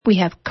we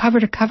have Cover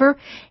to Cover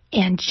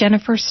and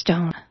Jennifer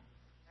Stone.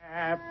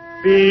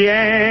 Happy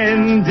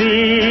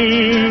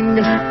ending,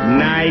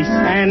 nice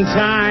and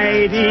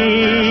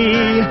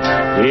tidy.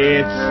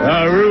 It's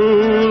a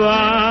rule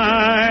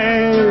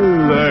I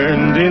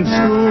learned in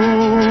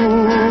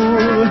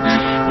school.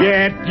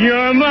 Get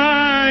your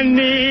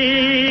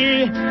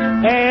money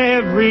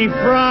every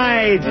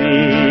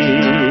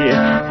Friday.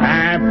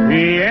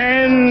 Happy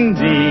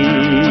endings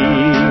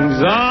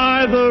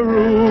are the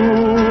rule.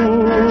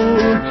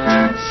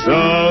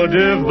 So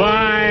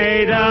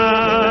divide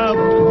up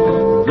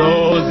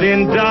those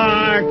in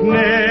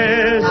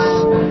darkness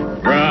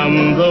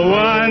from the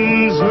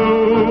ones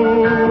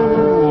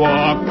who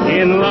walk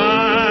in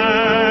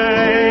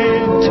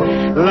light.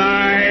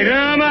 Light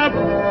 'em up,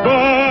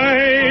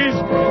 boys,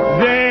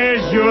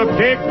 there's your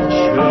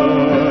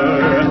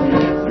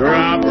picture.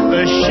 Drop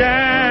the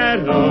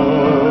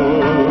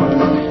shadows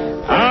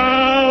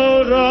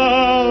out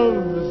of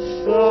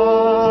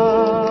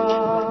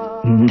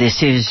sight.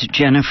 This is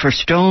Jennifer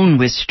Stone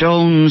with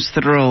Stone's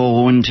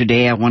Throw, and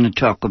today I want to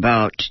talk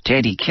about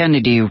Teddy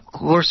Kennedy, of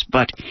course,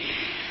 but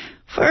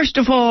first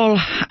of all,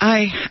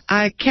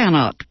 I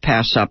cannot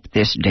pass up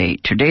this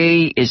date.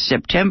 Today is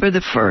September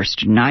the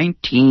 1st,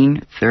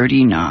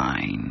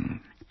 1939,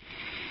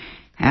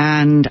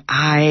 and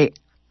I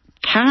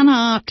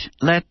cannot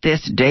let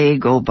this day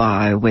go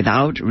by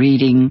without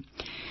reading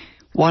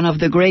one of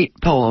the great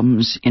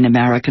poems in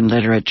American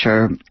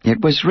literature.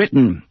 It was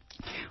written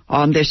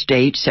on this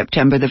date,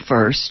 September the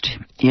 1st,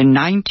 in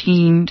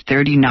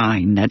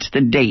 1939. That's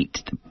the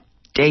date. The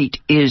date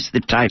is the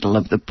title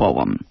of the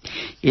poem.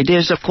 It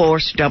is, of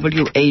course,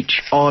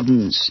 W.H.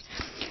 Auden's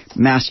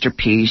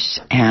masterpiece,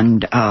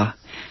 and I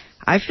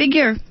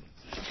figure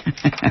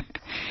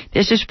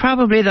this is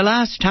probably the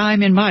last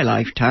time in my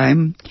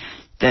lifetime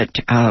that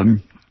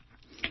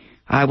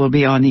I will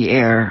be on the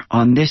air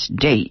on this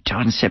date,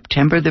 on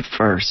September the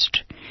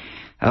 1st.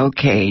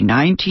 Okay,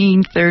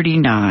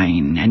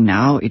 1939, and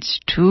now it's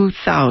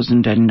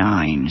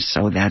 2009,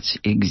 so that's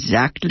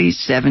exactly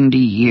 70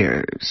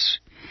 years.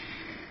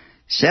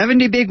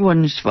 70 big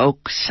ones,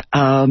 folks.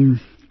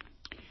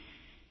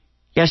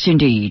 Yes,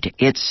 indeed.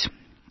 It's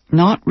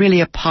not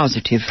really a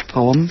positive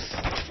poem.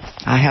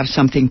 I have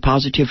something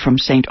positive from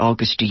St.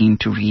 Augustine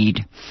to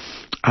read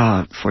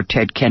for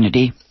Ted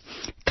Kennedy.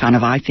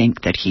 I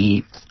think that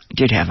he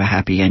did have a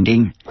happy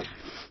ending,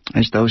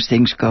 as those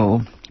things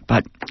go.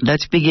 But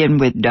let's begin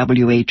with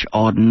W.H.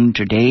 Auden.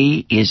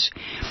 Today is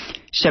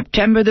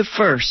September the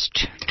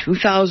 1st,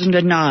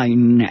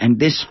 2009, and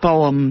this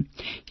poem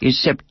is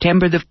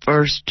September the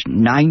 1st,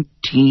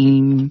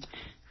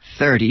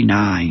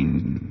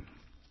 1939.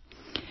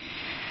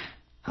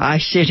 I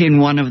sit in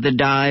one of the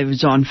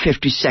dives on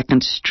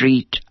 52nd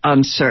Street,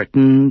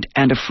 uncertain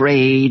and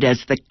afraid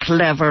as the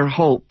clever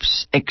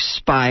hopes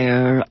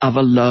expire of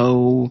a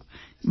low,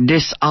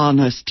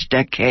 dishonest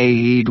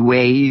decade.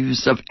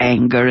 Waves of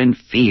anger and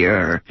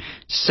fear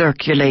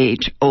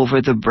circulate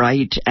over the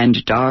bright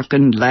and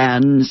darkened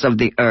lands of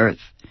the earth,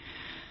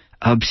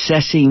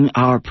 obsessing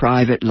our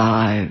private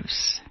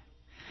lives.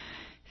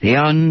 The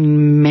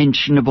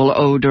unmentionable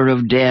odor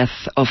of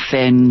death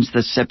offends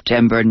the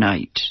September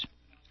night.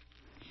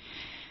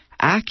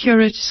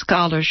 Accurate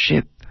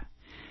scholarship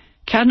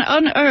can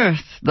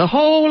unearth the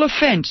whole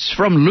offense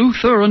from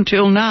Luther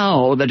until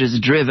now that has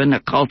driven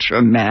a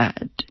culture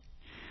mad.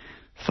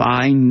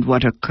 Find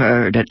what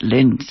occurred at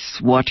Linz,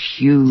 what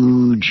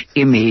huge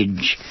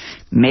image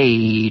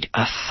made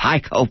a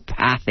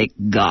psychopathic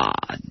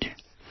god.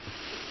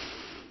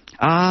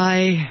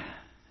 I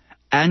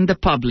and the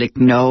public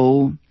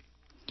know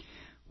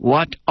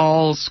what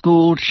all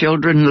school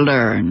children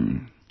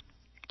learn.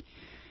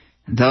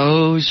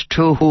 Those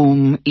to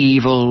whom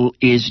evil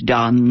is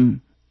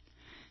done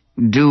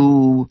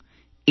do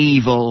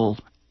evil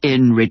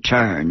in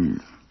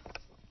return.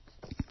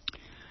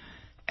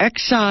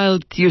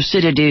 Exiled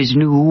Thucydides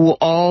knew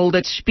all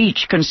that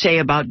speech can say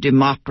about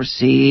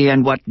democracy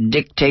and what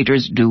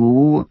dictators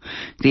do.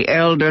 The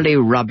elderly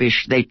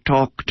rubbish they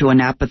talk to an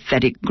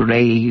apathetic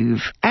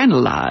grave,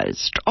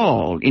 analyzed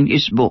all in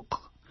his book.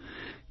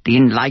 The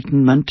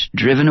Enlightenment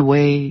driven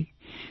away,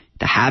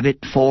 the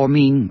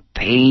habit-forming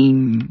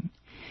pain,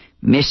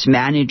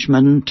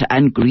 mismanagement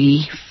and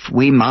grief,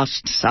 we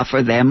must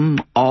suffer them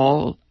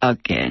all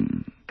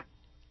again.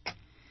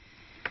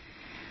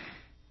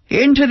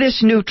 Into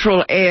this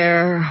neutral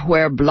air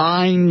where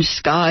blind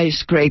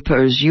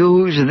skyscrapers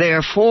use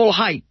their full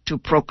height to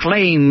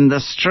proclaim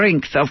the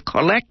strength of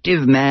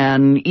collective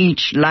man,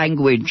 each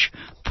language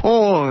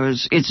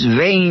pours its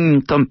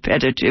vain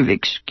competitive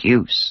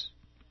excuse.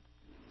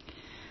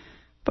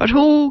 But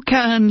who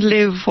can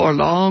live for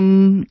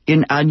long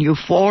in an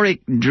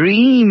euphoric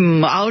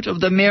dream? Out of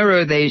the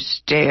mirror they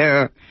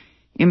stare,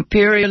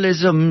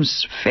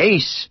 imperialism's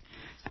face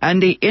and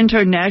the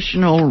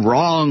international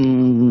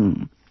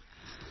wrong.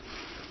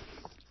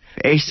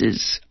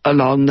 Faces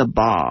along the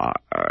bar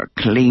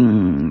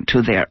cling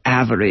to their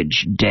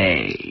average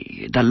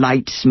day. The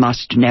lights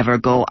must never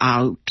go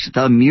out.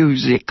 The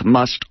music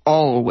must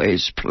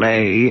always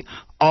play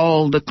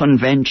all the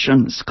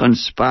conventions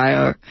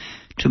conspire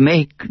to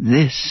make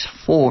this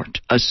fort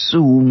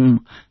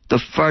assume the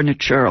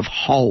furniture of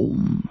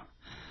home,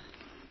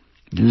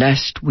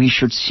 lest we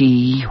should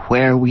see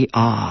where we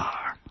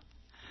are,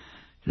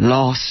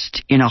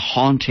 lost in a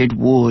haunted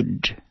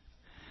wood,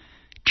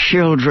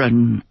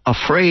 children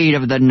afraid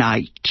of the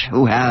night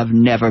who have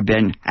never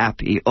been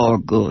happy or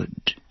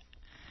good.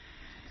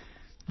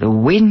 The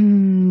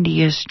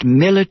windiest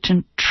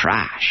militant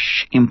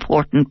trash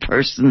important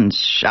persons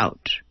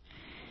shout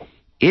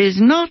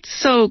is not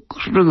so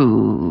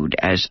crude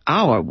as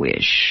our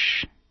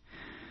wish.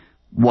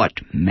 What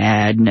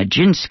Mad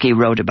Nijinsky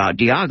wrote about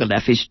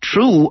Diaghilev is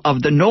true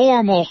of the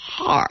normal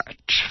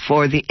heart,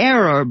 for the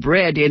error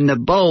bred in the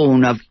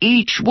bone of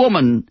each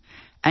woman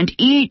and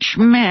each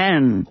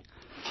man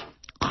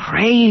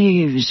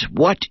craves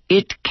what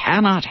it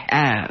cannot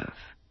have.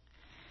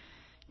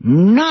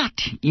 Not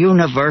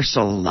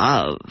universal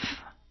love,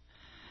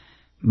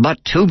 but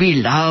to be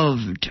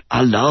loved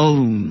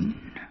alone.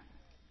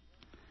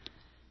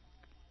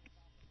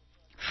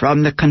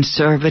 From the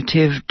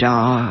conservative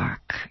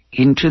dark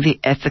into the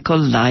ethical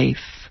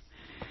life,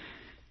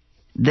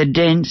 the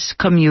dense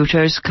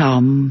commuters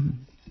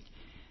come,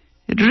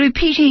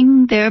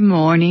 repeating their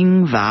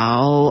morning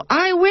vow,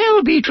 I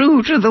will be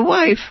true to the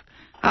wife,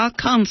 I'll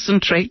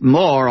concentrate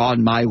more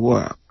on my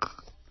work.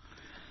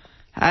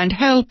 And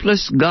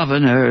helpless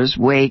governors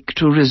wake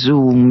to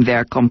resume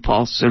their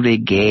compulsory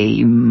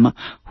game.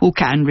 Who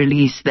can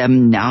release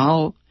them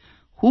now?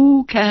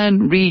 Who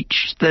can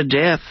reach the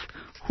deaf?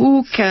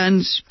 Who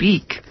can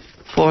speak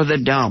for the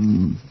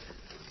dumb?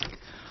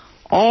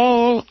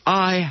 All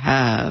I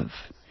have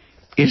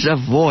is a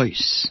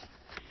voice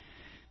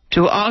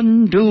to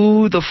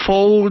undo the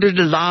folded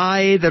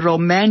lie, the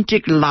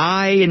romantic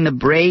lie in the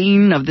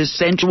brain of the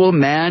sensual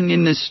man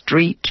in the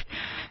street,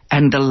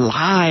 and the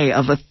lie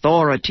of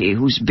authority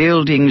whose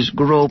buildings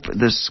grope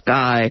the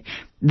sky.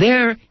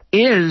 There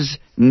is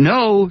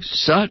no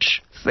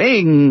such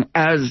thing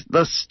as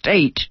the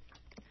state.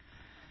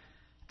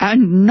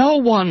 And no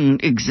one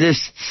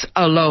exists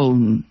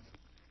alone.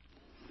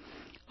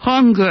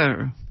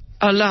 Hunger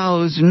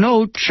allows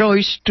no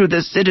choice to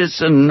the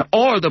citizen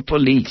or the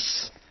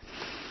police.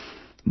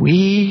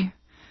 We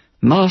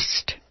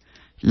must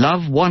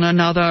love one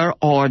another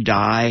or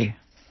die.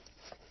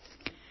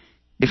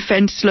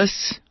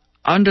 Defenseless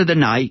under the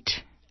night,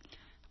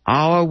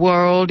 our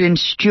world in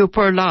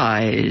stupor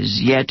lies,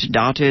 yet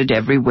dotted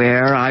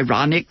everywhere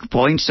ironic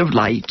points of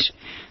light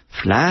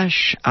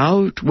flash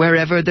out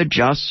wherever the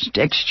just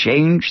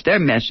exchange their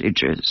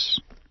messages.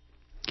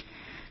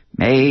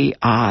 May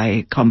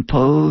I,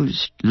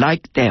 composed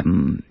like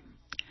them,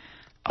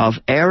 of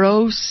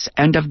eros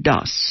and of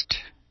dust,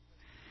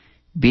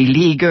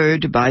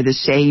 beleaguered by the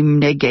same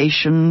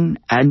negation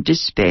and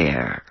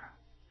despair,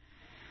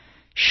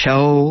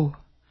 show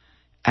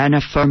an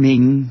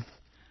affirming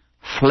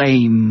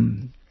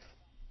flame.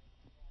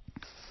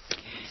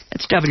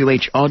 That's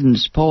W.H.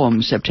 Auden's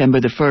poem, September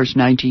the 1st,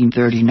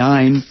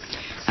 1939.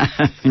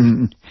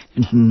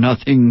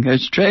 Nothing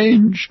has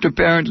changed.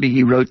 Apparently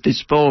he wrote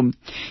this poem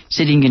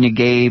sitting in a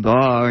gay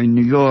bar in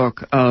New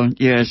York.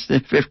 Yes,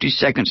 the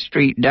 52nd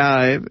Street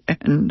Dive.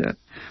 And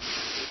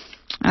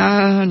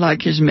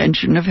like his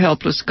mention of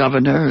helpless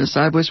governors,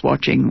 I was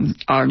watching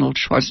Arnold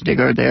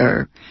Schwarzenegger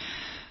there.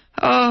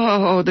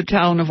 Oh, the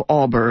town of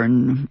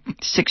Auburn.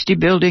 60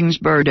 buildings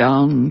burned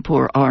down.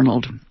 Poor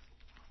Arnold.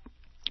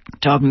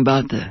 Talking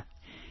about the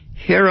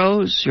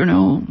heroes,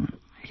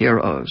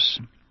 heroes.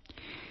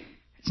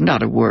 It's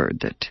not a word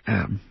that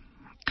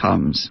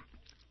comes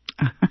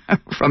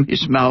from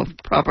his mouth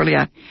properly.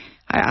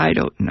 I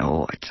don't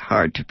know. It's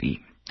hard to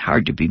be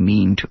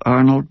mean to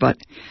Arnold, but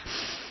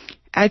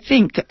I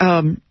think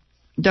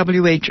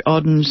W.H.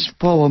 Auden's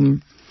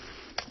poem,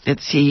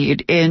 let's see,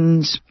 it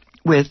ends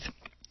with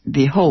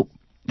the hope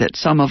that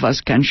some of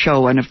us can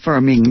show an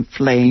affirming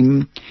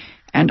flame.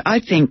 And I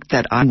think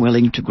that I'm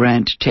willing to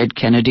grant Ted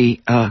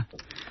Kennedy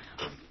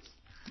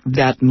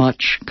that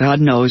much.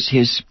 God knows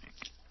his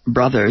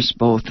brothers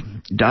both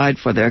died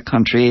for their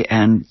country,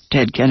 and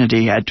Ted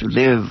Kennedy had to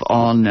live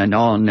on and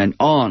on and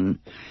on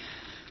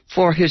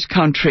for his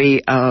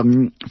country,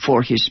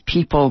 for his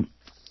people,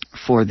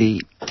 for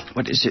the,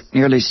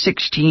 nearly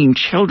 16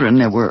 children.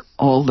 There were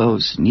all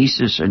those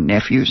nieces and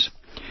nephews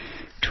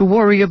to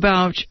worry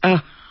about.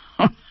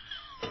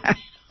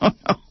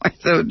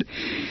 It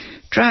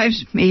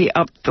drives me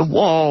up the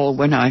wall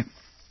when I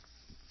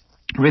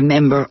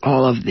remember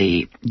all of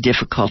the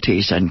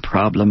difficulties and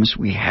problems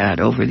we had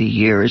over the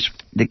years.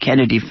 The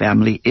Kennedy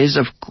family is,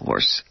 of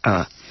course,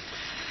 a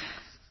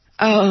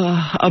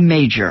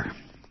major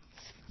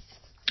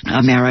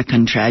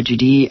American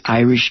tragedy,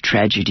 Irish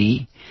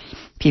tragedy.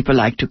 People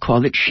like to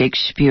call it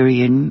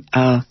Shakespearean.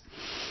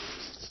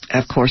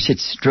 Of course,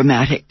 it's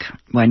dramatic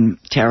when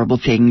terrible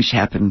things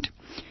happened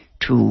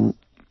to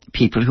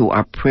people who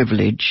are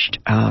privileged.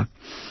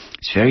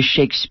 It's very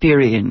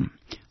Shakespearean,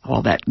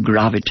 all that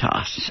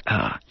gravitas.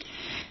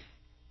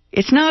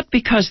 It's not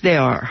because they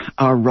are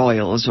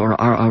royals or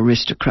are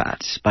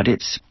aristocrats, but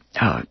it's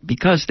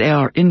because they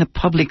are in the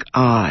public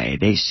eye,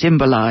 they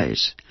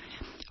symbolize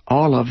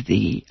all of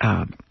the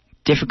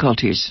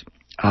difficulties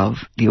of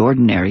the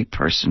ordinary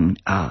person,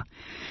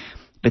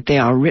 but they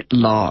are writ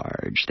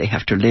large. They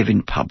have to live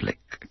in public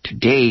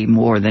today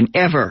more than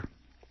ever.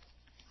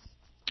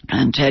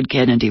 And Ted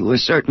Kennedy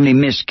was certainly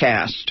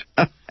miscast.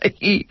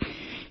 He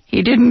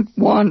didn't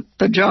want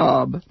the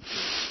job.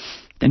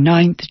 The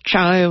 9th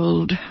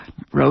child,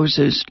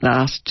 Rose's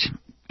last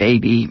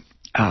baby,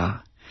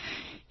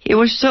 he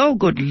was so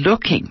good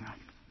looking,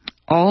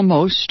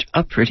 almost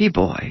a pretty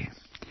boy.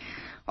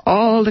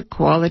 All the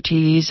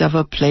qualities of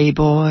a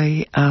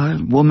playboy,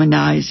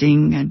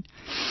 womanizing, and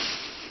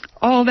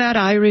all that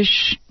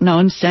Irish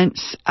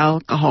nonsense,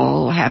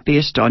 alcohol,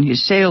 happiest on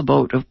his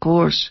sailboat, of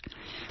course.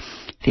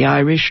 The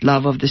Irish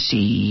love of the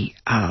sea.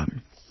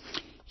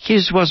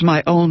 His was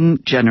my own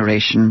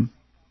generation.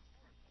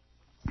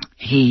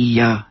 He's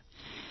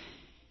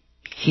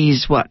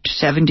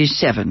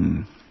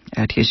 77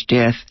 at his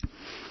death.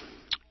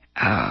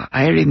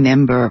 I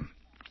remember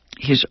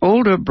his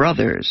older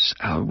brothers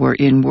were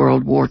in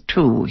World War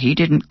II. He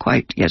didn't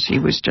quite, yes, he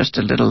was just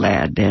a little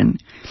lad then.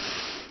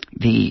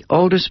 The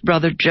oldest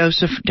brother,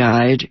 Joseph,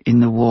 died in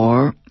the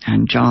war,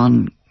 and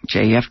John,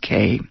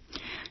 JFK,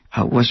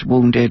 was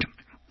wounded.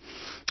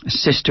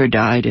 His sister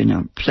died in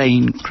a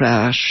plane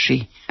crash.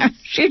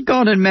 She'd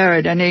gone and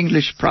married an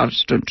English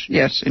Protestant.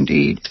 Yes,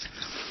 indeed.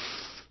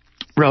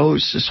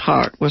 Rose's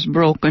heart was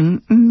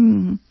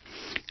broken.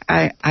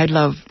 I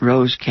love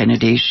Rose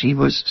Kennedy. She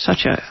was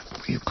such a,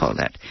 what do you call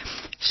that?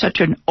 Such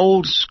an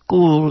old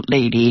school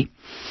lady.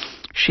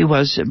 She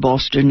was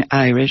Boston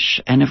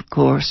Irish, and of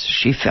course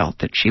she felt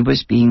that she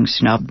was being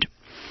snubbed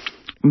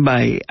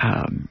by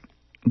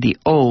the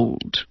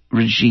old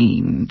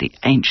regime, the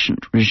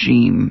ancient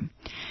regime.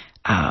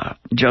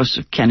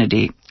 Joseph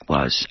Kennedy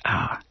was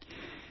a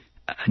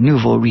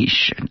nouveau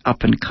riche, an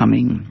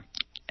up-and-coming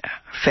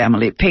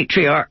family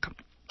patriarch.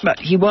 But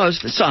he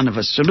was the son of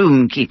a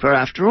saloon keeper,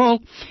 after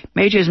all,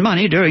 made his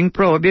money during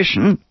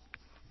Prohibition,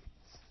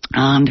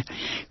 and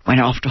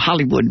went off to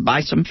Hollywood,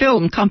 buy some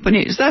film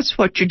companies. That's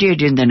what you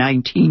did in the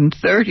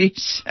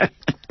 1930s.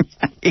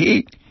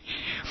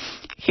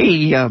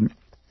 he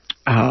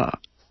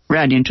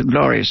ran into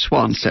Gloria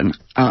Swanson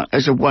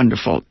as a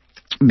wonderful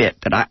bit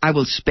that I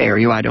will spare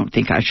you. I don't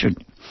think I should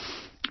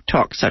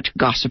talk such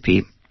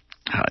gossipy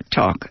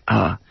talk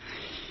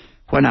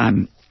when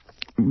I'm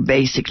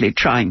basically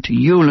trying to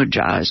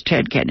eulogize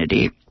Ted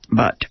Kennedy,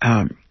 but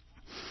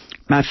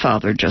my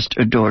father just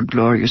adored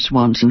Gloria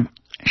Swanson.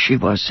 She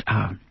was,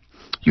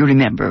 you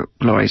remember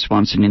Gloria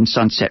Swanson in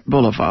Sunset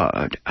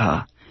Boulevard.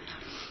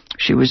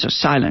 She was a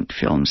silent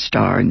film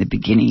star in the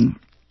beginning,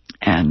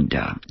 and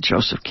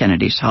Joseph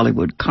Kennedy's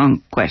Hollywood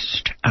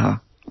conquest.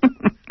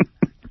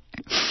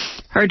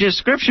 Her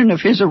description of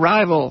his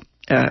arrival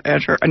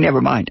at her... never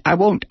mind. I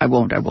won't.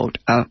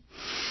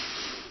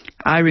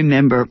 I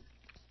remember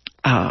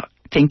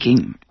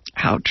thinking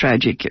how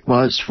tragic it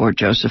was for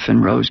Joseph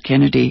and Rose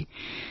Kennedy,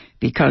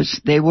 because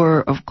they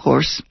were, of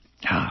course,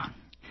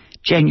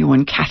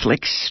 genuine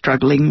Catholics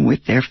struggling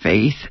with their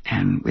faith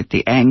and with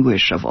the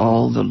anguish of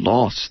all the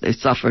loss they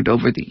suffered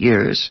over the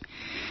years.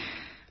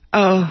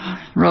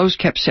 Rose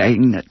kept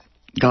saying that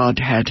God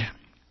had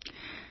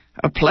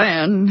a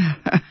plan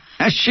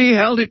as she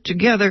held it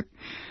together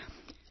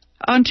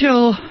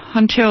until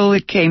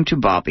it came to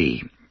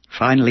Bobby.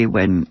 Finally,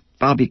 when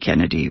Bobby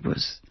Kennedy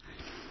was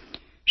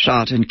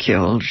shot and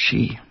killed,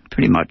 she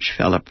pretty much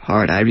fell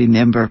apart. I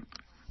remember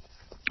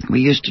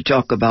we used to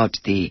talk about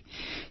the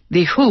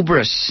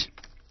hubris,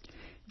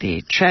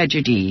 the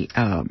tragedy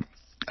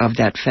of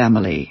that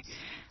family,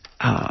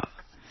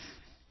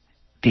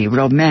 the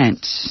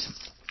romance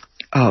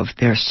of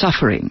their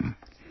suffering.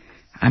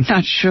 I'm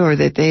not sure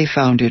that they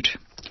found it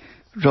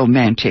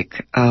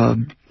romantic.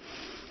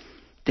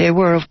 They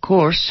were, of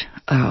course,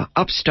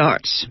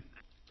 upstarts,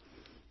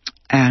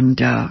 and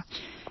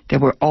there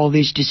were all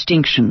these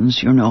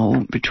distinctions,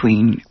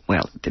 between,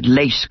 the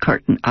lace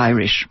curtain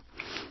Irish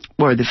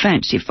were the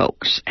fancy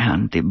folks,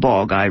 and the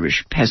bog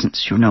Irish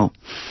peasants,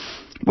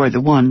 were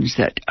the ones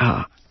that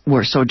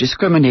were so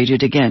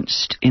discriminated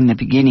against in the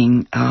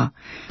beginning.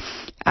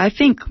 I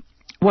think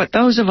what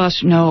those of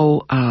us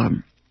know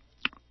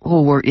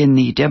who were in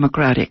the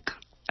Democratic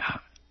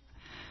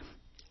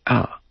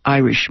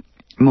Irish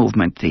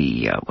movement,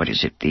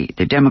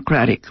 the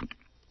Democratic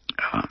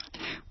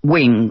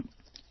wing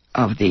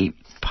of the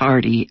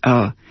party,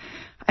 I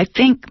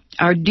think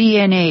our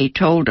DNA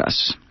told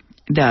us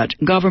that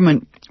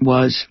government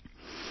was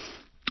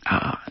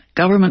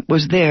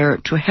there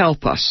to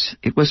help us.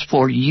 It was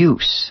for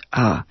use.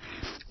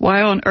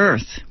 Why on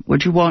earth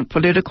would you want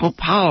political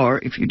power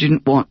if you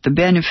didn't want the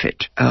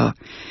benefit?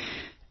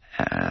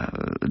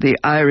 The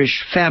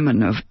Irish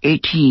famine of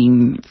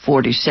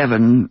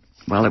 1847,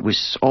 it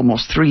was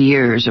almost 3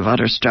 years of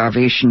utter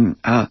starvation.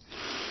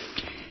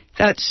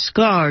 That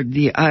scarred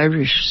the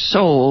Irish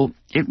soul.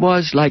 It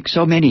was, like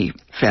so many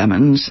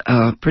famines,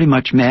 pretty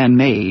much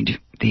man-made.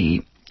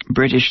 The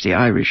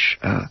Irish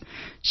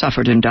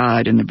suffered and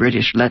died, and the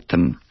British let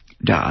them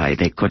die.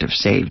 They could have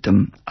saved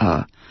them.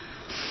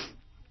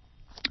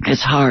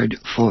 it's hard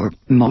for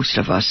most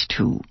of us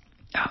to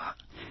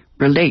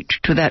relate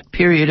to that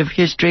period of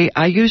history.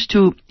 I used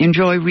to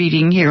enjoy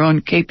reading here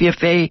on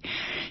KPFA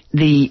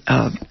the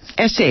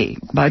essay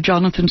by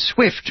Jonathan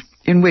Swift,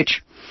 in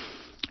which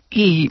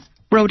he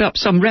wrote up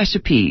some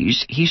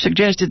recipes. He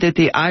suggested that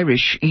the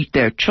Irish eat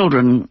their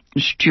children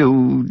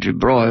stewed,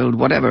 broiled,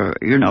 whatever,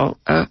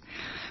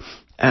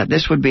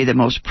 this would be the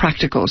most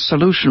practical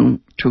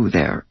solution to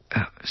their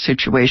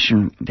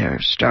situation, their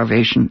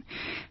starvation.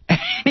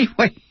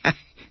 Anyway,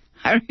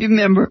 I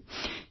remember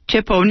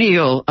Tip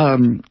O'Neill,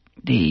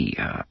 the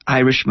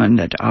Irishman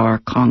that our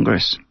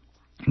Congress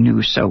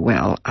knew so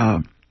well.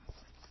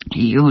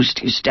 He used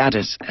his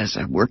status as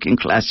a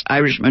working-class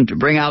Irishman to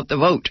bring out the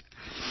vote.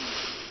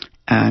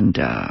 And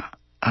the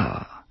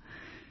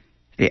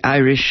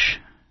Irish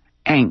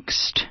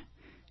angst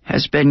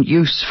has been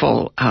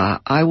useful.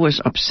 I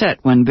was upset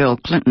when Bill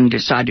Clinton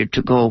decided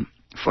to go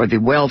for the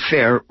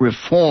welfare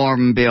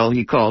reform bill,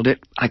 he called it.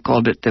 I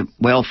called it the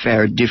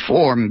welfare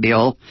deform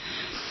bill,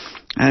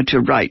 to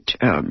write,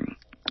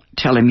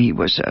 tell him he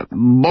was a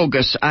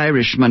bogus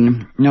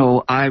Irishman.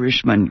 No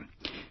Irishman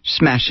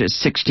smashes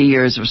 60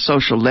 years of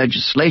social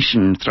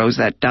legislation, throws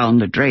that down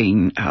the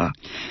drain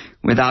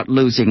without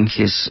losing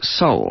his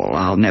soul.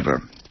 I'll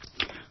never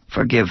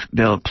forgive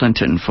Bill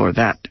Clinton for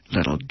that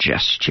little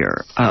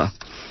gesture.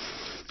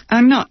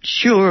 I'm not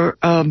sure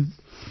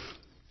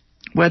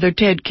whether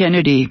Ted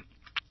Kennedy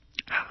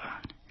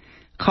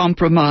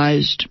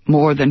compromised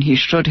more than he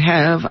should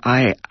have.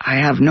 I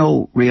have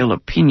no real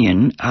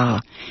opinion.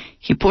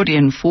 He put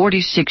in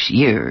 46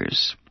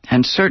 years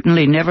and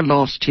certainly never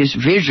lost his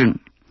vision.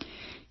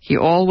 He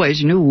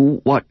always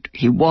knew what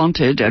he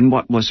wanted and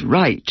what was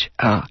right.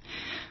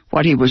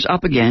 What he was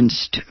up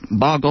against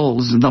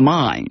boggles the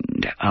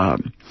mind.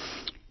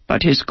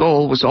 But his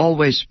goal was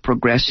always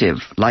progressive.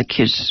 Like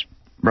his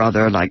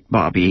brother, like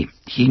Bobby,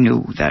 he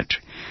knew that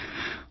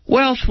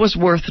wealth was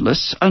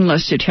worthless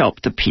unless it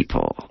helped the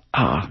people,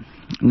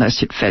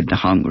 unless it fed the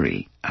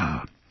hungry.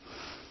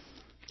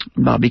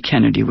 Bobby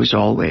Kennedy was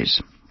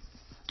always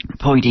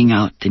pointing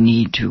out the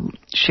need to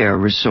share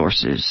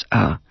resources.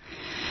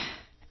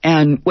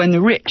 And when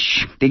the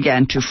rich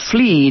began to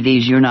flee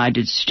these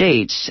United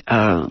States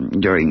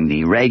during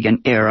the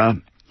Reagan era,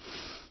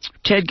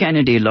 Ted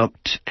Kennedy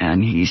looked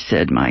and he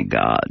said, my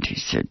God, he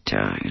said,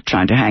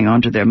 trying to hang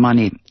on to their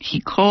money.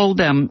 He called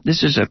them,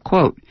 this is a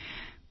quote,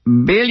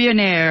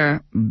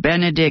 billionaire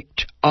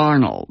Benedict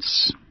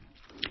Arnolds.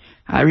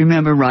 I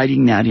remember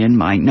writing that in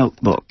my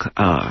notebook.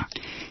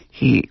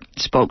 He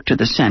spoke to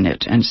the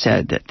Senate and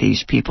said that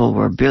these people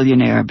were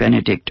billionaire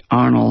Benedict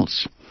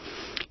Arnolds.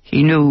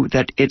 He knew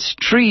that it's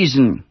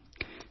treason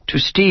to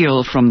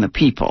steal from the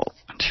people,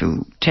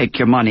 to take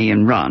your money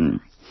and run,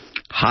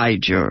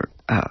 hide your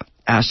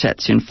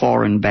assets in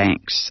foreign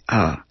banks.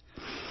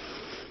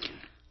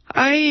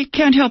 I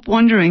can't help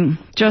wondering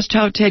just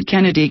how Ted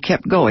Kennedy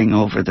kept going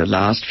over the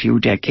last few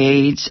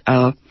decades.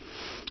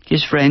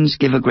 His friends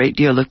give a great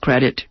deal of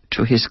credit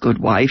to his good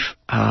wife.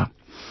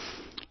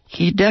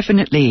 He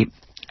definitely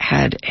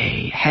had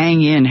a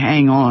hang-in,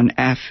 hang-on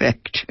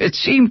affect. It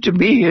seemed to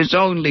be his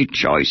only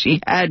choice.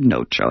 He had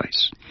no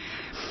choice.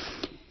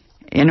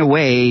 In a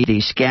way,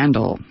 the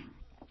scandal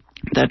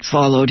that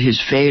followed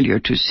his failure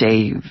to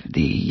save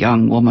the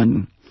young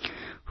woman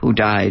who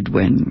died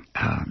when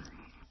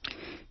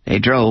they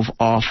drove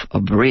off a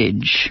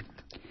bridge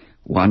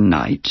one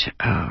night.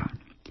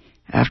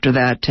 After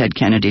that, Ted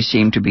Kennedy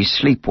seemed to be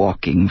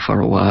sleepwalking for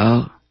a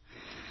while.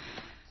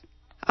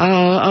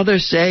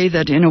 Others say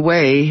that in a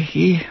way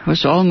he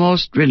was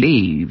almost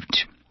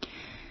relieved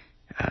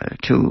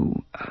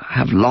to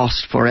have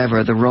lost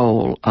forever the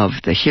role of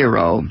the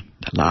hero,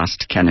 the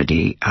last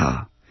Kennedy.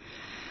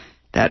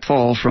 That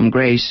fall from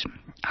grace,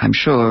 I'm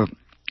sure,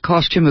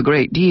 cost him a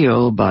great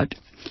deal, but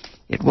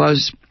it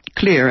was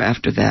clear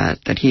after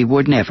that he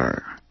would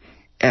never,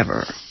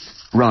 ever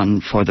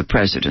run for the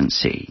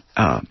presidency.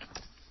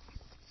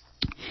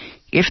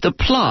 If the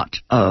plot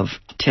of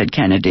Ted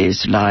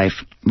Kennedy's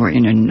life were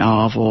in a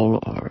novel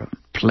or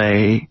a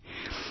play,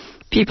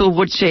 people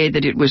would say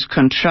that it was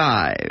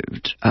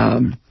contrived.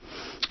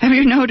 Have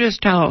you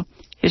noticed how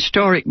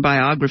historic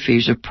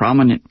biographies of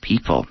prominent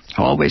people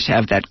always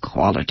have that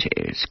quality?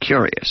 It's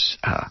curious.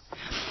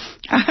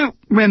 I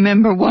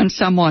remember once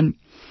someone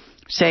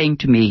saying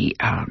to me,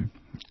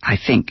 I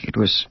think it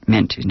was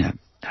meant in a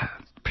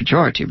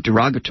pejorative,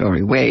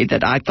 derogatory way,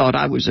 that I thought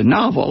I was a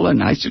novel,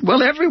 and I said,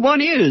 well,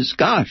 everyone is,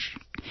 gosh.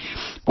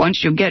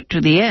 Once you get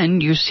to the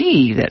end, you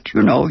see that,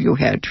 you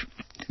had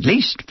at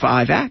least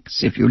 5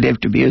 acts if you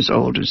lived to be as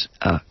old as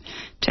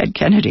Ted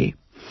Kennedy.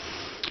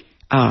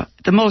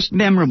 The most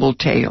memorable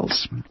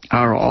tales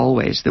are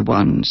always the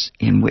ones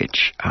in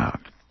which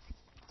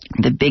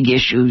the big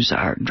issues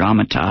are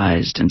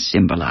dramatized and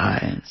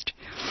symbolized.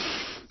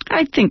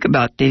 I think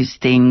about these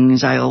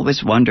things. I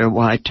always wonder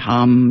why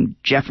Tom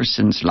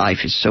Jefferson's life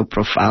is so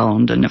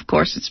profound, and of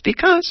course it's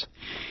because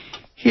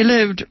he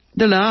lived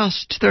the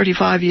last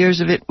 35 years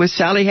of it with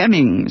Sally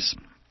Hemings.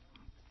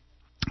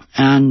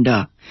 And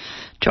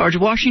George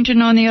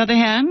Washington, on the other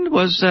hand,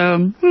 was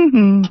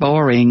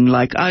boring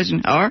like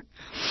Eisenhower.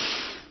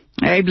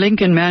 Abe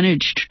Lincoln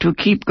managed to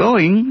keep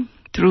going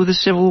through the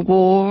Civil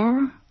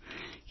War,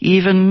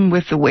 even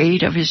with the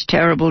weight of his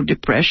terrible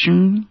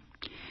depression.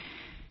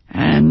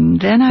 And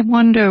then I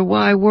wonder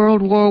why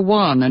World War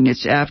I and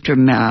its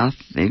aftermath,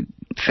 the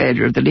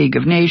failure of the League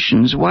of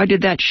Nations, why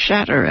did that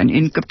shatter and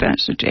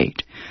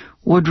incapacitate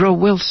Woodrow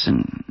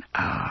Wilson?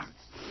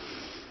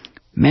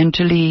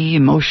 Mentally,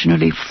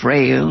 emotionally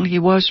frail he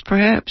was,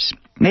 perhaps.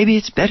 Maybe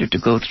it's better to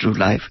go through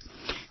life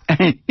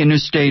in a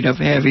state of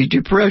heavy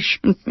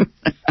depression.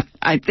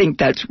 I think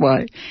that's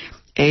why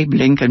Abe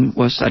Lincoln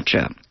was such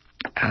a,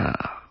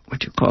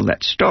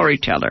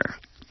 storyteller.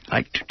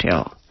 Like to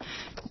tell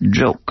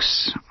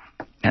jokes.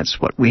 That's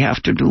what we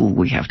have to do.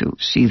 We have to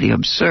see the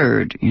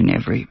absurd in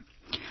every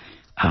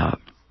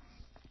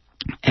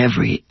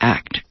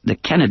act. The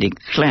Kennedy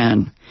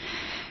clan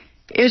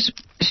is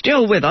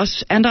still with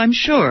us, and I'm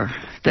sure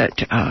that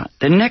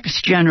the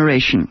next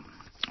generation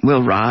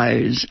will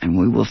rise, and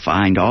we will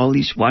find all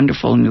these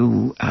wonderful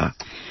new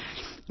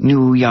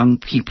young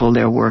people.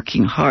 They're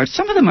working hard.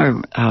 Some of them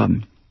are,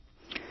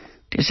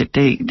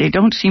 they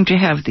don't seem to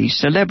have the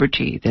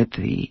celebrity that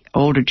the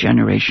older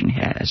generation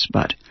has,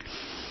 but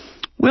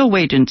we'll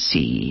wait and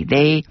see.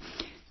 They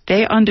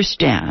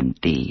understand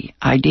the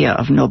idea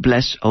of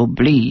noblesse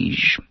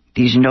oblige,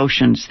 these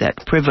notions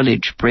that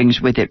privilege brings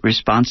with it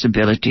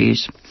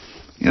responsibilities.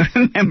 You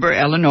remember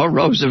Eleanor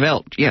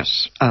Roosevelt?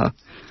 Yes.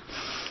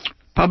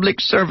 Public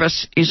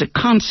service is a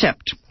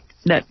concept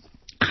that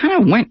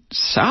kind of went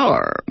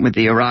sour with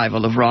the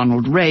arrival of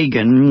Ronald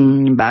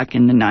Reagan back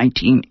in the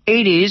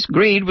 1980s.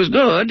 Greed was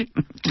good.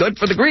 Good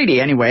for the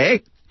greedy,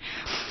 anyway.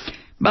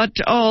 But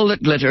all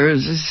that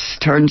glitters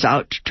turns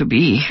out to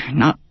be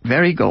not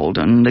very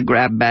golden. The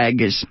grab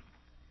bag is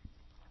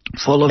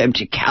full of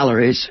empty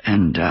calories,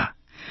 and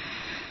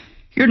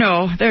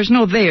there's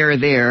no there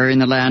in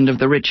the land of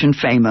the rich and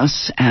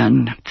famous,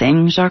 and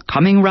things are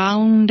coming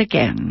round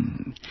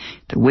again.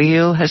 The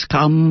wheel has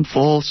come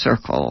full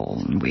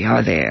circle, and we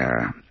are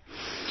there.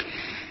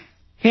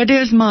 It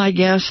is my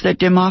guess that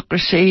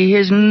democracy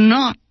is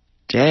not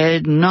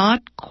dead,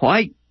 not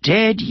quite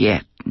dead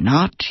yet,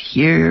 not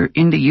here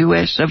in the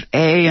U.S. of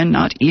A. and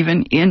not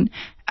even in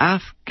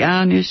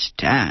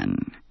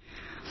Afghanistan.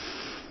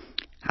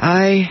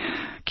 I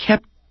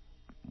kept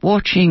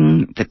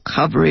watching the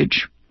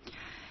coverage,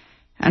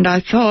 and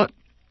I thought,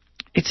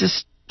 it's a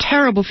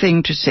terrible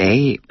thing to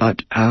say,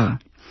 but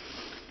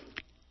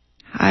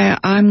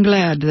I'm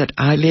glad that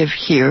I live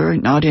here,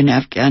 not in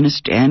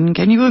Afghanistan.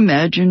 Can you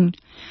imagine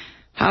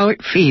how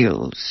it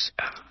feels?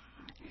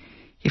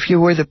 If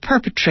you were the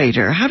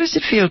perpetrator, how does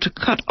it feel to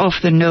cut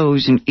off the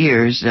nose and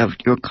ears of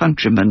your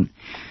countryman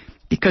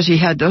because he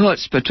had the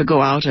chutzpah to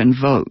go out and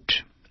vote?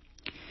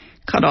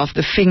 Cut off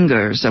the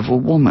fingers of a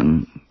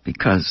woman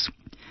because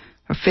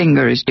her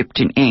finger is dipped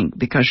in ink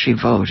because she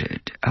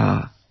voted.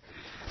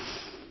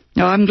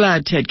 No, I'm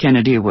glad Ted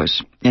Kennedy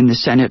was in the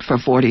Senate for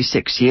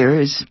 46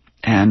 years,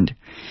 and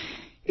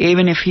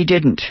even if he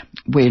didn't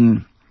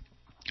win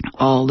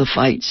all the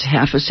fights,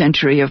 half a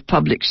century of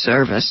public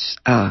service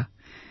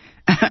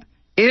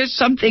is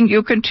something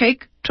you can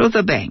take to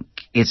the bank.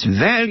 It's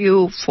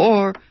value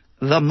for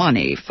the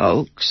money,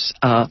 folks.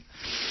 I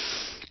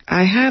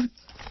have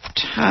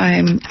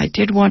time. I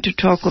did want to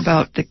talk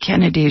about the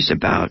Kennedys,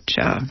 about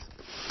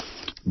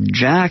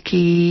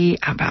Jackie,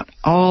 about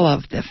all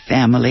of the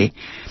family,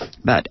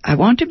 but I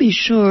want to be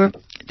sure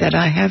that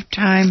I have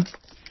time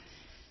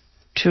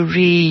to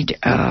read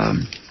a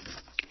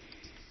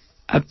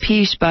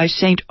piece by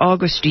St.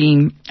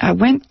 Augustine. I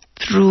went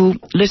through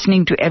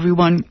listening to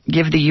everyone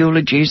give the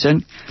eulogies,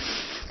 and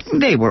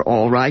they were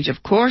all right,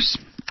 of course,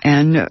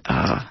 and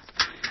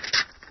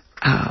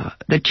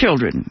the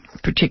children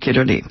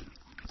particularly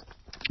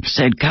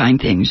said kind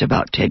things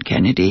about Ted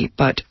Kennedy,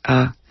 but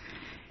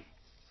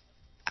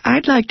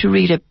I'd like to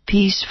read a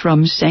piece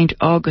from St.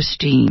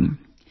 Augustine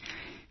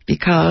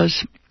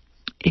because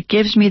it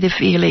gives me the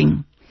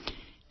feeling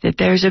that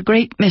there's a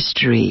great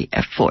mystery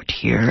afoot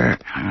here.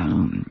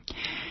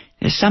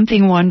 There's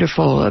something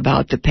wonderful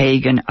about the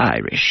pagan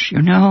Irish.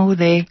 You know,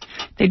 they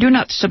do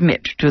not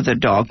submit to the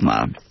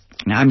dogma.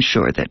 And I'm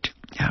sure that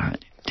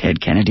Ted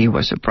Kennedy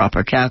was a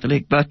proper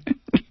Catholic, but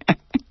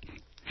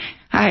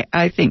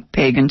I think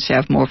pagans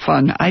have more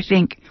fun. I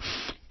think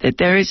that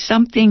there is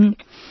something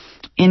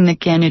in the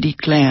Kennedy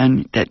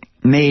clan that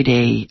made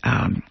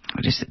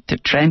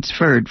that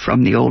transferred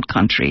from the old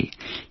country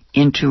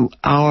into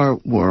our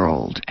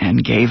world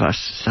and gave us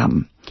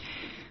some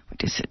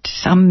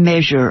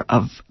measure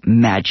of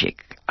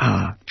magic.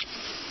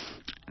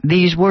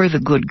 These were the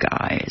good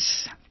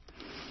guys.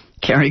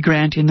 Cary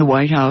Grant in the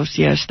White House,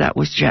 yes, that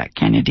was Jack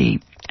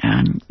Kennedy.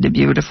 And the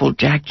beautiful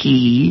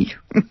Jackie.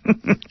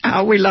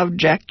 How we love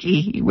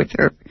Jackie with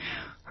her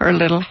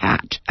little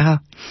hat.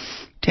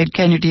 Ted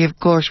Kennedy, of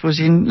course, was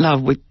in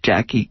love with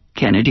Jackie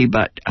Kennedy,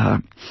 but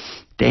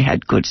they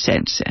had good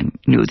sense and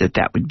knew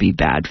that would be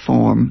bad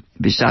form.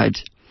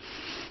 Besides,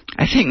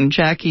 I think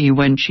Jackie,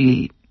 when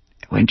she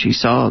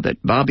saw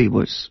that Bobby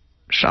was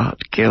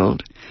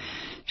killed,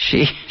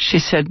 She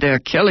said they're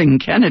killing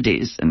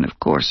Kennedys, and of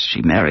course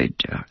she married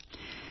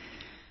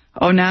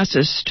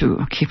Onassis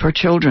to keep her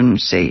children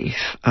safe.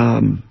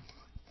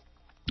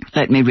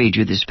 Let me read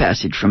you this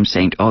passage from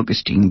St.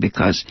 Augustine,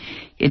 because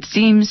it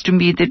seems to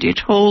me that it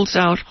holds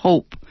out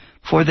hope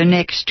for the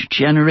next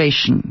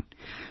generation,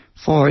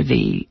 for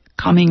the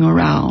coming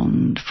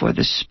around, for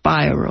the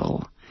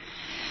spiral.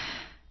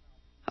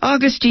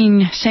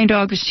 St.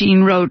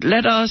 Augustine wrote,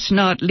 "Let us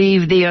not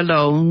leave thee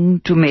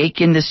alone to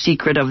make in the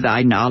secret of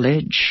thy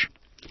knowledge,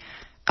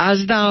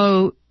 as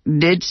thou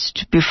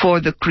didst before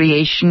the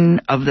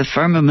creation of the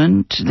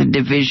firmament, the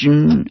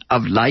division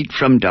of light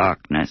from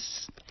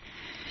darkness.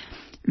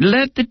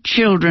 Let the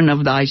children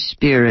of thy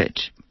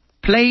spirit,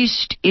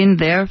 placed in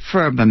their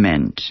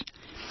firmament,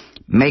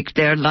 make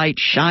their light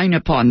shine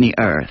upon the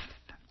earth,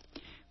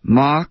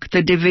 mark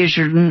the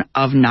division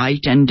of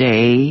night and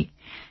day,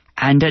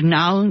 and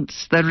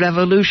announce the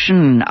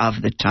revolution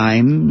of the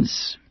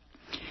times.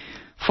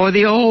 For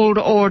the old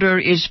order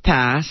is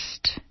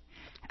past,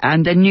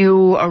 and the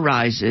new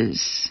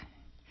arises.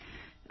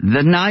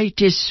 The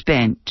night is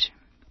spent,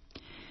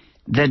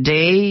 the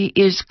day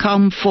is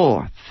come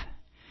forth,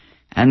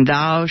 and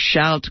thou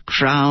shalt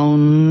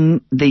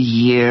crown the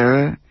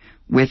year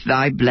with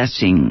thy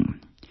blessing,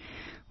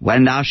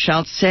 when thou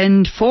shalt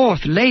send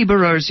forth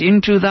laborers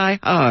into thy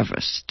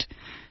harvest,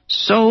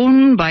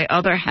 sown by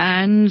other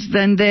hands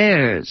than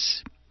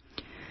theirs.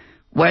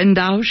 When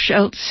thou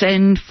shalt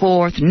send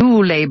forth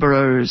new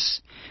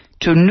laborers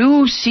to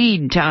new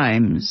seed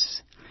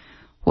times,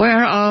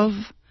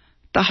 whereof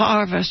the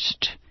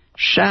harvest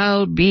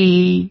shall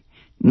be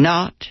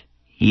not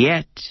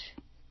yet."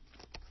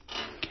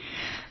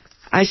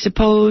 I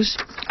suppose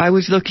I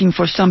was looking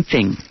for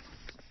something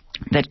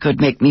that could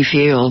make me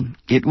feel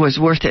it was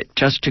worth it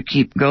just to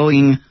keep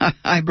going.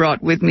 I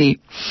brought with me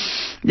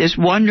this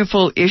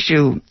wonderful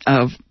issue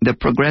of the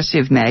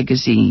Progressive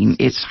magazine,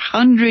 its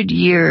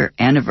 100-year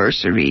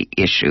anniversary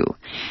issue.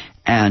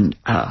 And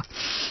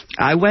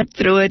I went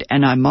through it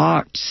and I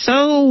marked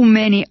so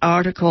many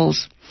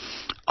articles,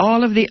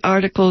 all of the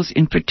articles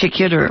in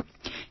particular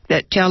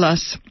that tell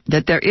us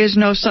that there is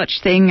no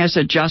such thing as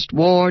a just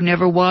war,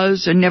 never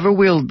was and never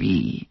will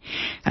be.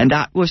 And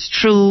that was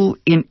true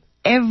in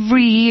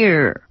every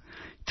year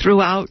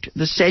throughout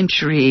the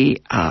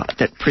century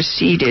that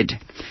preceded.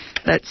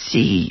 Let's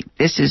see,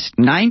 this is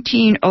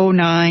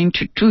 1909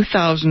 to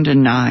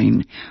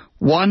 2009,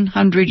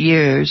 100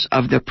 years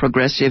of the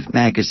Progressive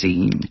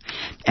magazine.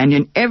 And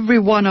in every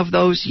one of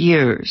those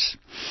years,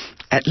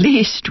 at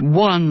least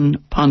one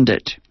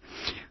pundit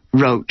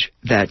wrote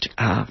that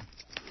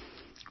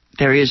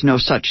there is no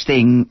such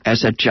thing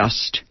as a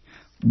just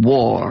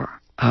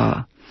war.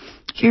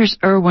 Here's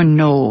Erwin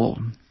Noel.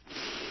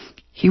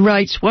 He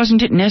writes,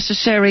 "Wasn't it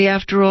necessary,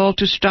 after all,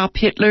 to stop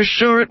Hitler?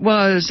 Sure it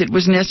was. It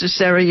was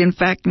necessary, in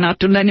fact, not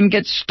to let him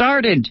get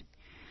started.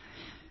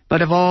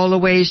 But of all the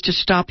ways to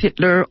stop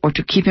Hitler or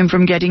to keep him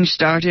from getting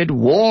started,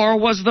 war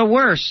was the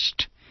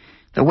worst.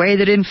 The way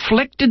that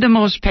inflicted the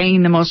most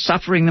pain, the most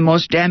suffering, the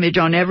most damage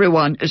on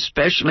everyone,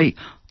 especially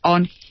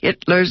on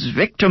Hitler's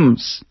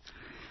victims."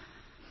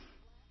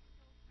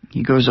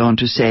 He goes on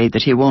to say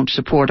that he won't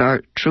support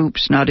our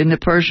troops, not in the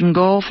Persian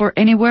Gulf or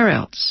anywhere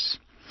else.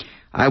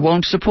 "I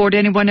won't support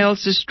anyone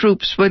else's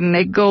troops when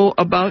they go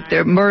about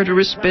their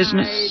murderous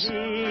business.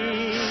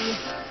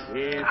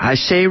 I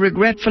say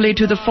regretfully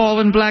to the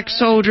fallen black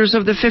soldiers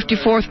of the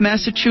 54th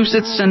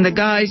Massachusetts and the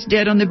guys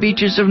dead on the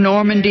beaches of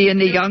Normandy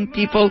and the young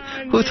people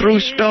who threw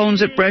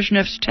stones at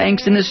Brezhnev's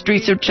tanks in the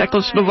streets of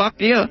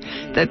Czechoslovakia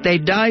that they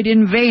died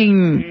in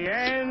vain,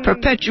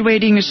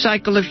 perpetuating a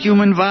cycle of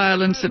human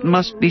violence that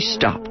must be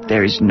stopped.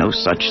 There is no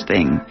such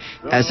thing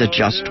as a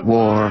just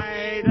war,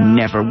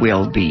 never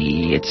will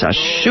be. It's a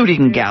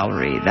shooting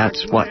gallery."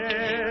 That's what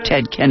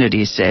Ted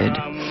Kennedy said.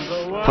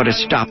 Put a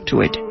stop to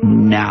it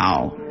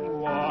now.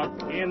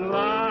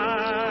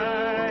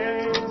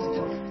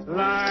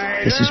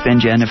 This has been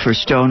Jennifer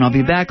Stone. I'll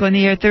be back on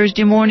the air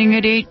Thursday morning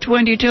at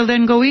 8:20. Till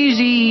then, go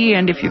easy.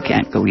 And if you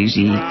can't go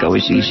easy, go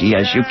as easy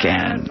as you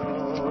can.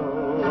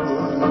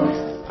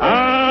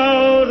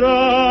 Out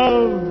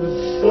of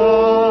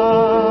sight.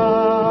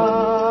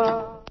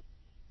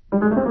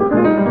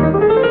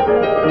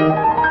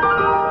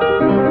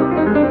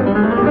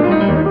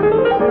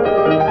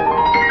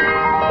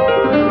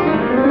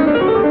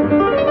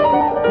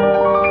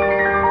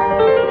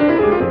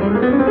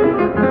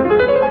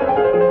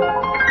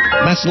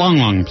 That's Long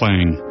Long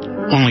playing.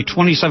 Only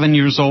 27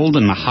 years old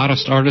and the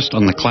hottest artist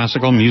on the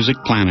classical music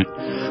planet.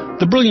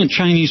 The brilliant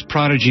Chinese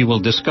prodigy will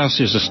discuss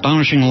his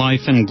astonishing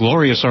life and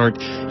glorious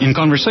art in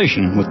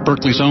conversation with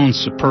Berkeley's own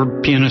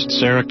superb pianist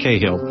Sarah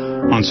Cahill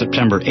on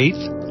September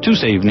 8th,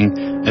 Tuesday evening,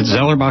 at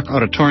Zellerbach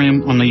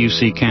Auditorium on the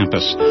UC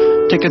campus.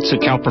 Tickets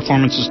at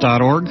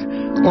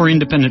calperformances.org or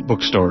independent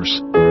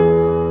bookstores.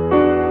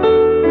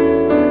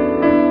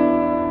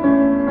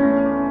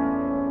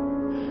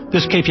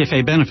 This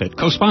KPFA benefit,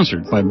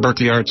 co-sponsored by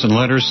Berkeley Arts and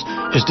Letters,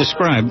 is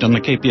described on the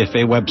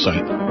KPFA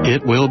website.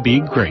 It will be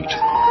great.